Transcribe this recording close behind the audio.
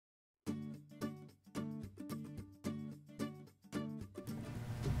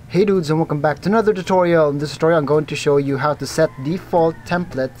Hey dudes, and welcome back to another tutorial. In this tutorial I'm going to show you how to set default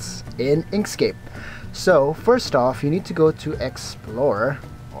templates in Inkscape. So first off, you need to go to Explorer,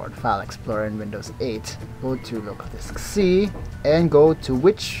 or File Explorer in Windows 8. Go to Local Disk C and go to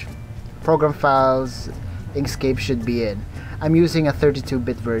which program files Inkscape should be in. I'm using a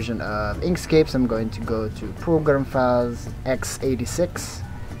 32-bit version of Inkscape, so I'm going to go to Program Files x86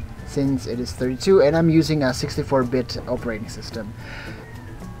 since it is 32, and I'm using a 64-bit operating system.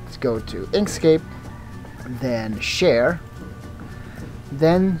 Go to Inkscape, then Share,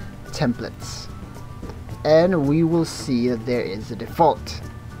 then Templates, and we will see that there is a default.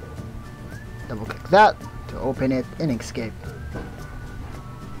 Double click that to open it in Inkscape.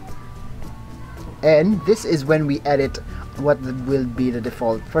 And this is when we edit what will be the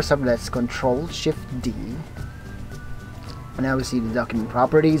default. First up, let's Control Shift D. Now we see the document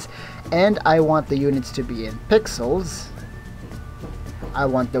properties, and I want the units to be in pixels. I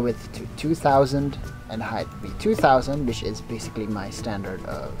want the width to 2000 and height to be 2000, which is basically my standard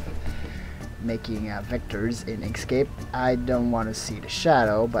of making vectors in Inkscape. I don't want to see the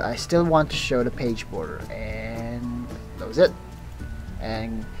shadow, but I still want to show the page border, and close it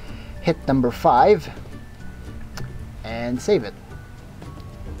and hit number 5 and save it.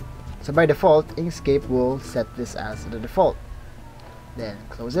 So by default, Inkscape will set this as the default. Then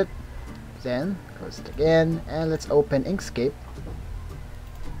close it, then close it again, and let's open Inkscape.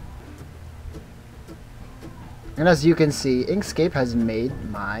 And as you can see, Inkscape has made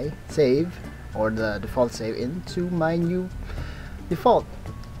my save, or the default save, into my new default.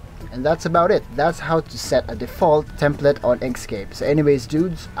 And that's about it. That's how to set a default template on Inkscape. So anyways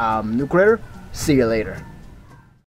dudes, Noob Creator, see you later.